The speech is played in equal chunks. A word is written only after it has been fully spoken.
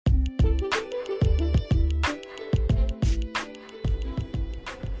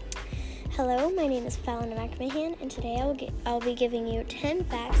Hello, my name is Fallon McMahon, and today I'll be giving you 10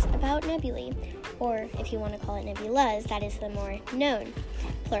 facts about nebulae, or if you want to call it nebulas, that is the more known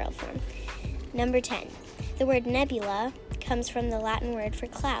plural form. Number 10. The word nebula comes from the Latin word for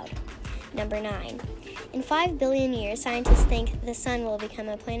cloud. Number 9. In 5 billion years, scientists think the sun will become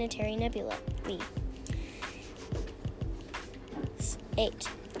a planetary nebula. 8.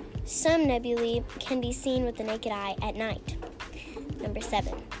 Some nebulae can be seen with the naked eye at night. Number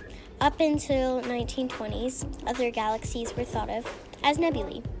 7. Up until 1920s, other galaxies were thought of as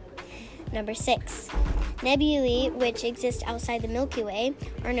nebulae. Number 6. Nebulae which exist outside the Milky Way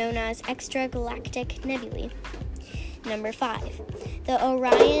are known as extragalactic nebulae. Number 5. The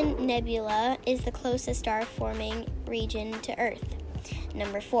Orion Nebula is the closest star-forming region to Earth.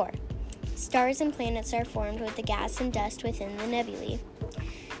 Number 4. Stars and planets are formed with the gas and dust within the nebulae.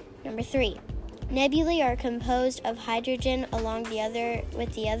 Number 3. Nebulae are composed of hydrogen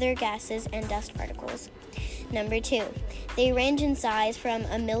with the other gases and dust particles. Number 2. They range in size from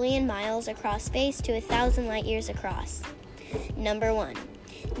 1 million miles across space to 1,000 light years across. Number 1.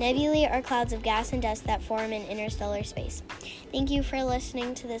 Nebulae are clouds of gas and dust that form in interstellar space. Thank you for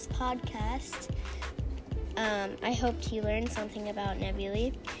listening to this podcast. I hope you learned something about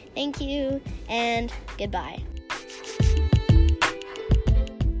nebulae. Thank you, and goodbye.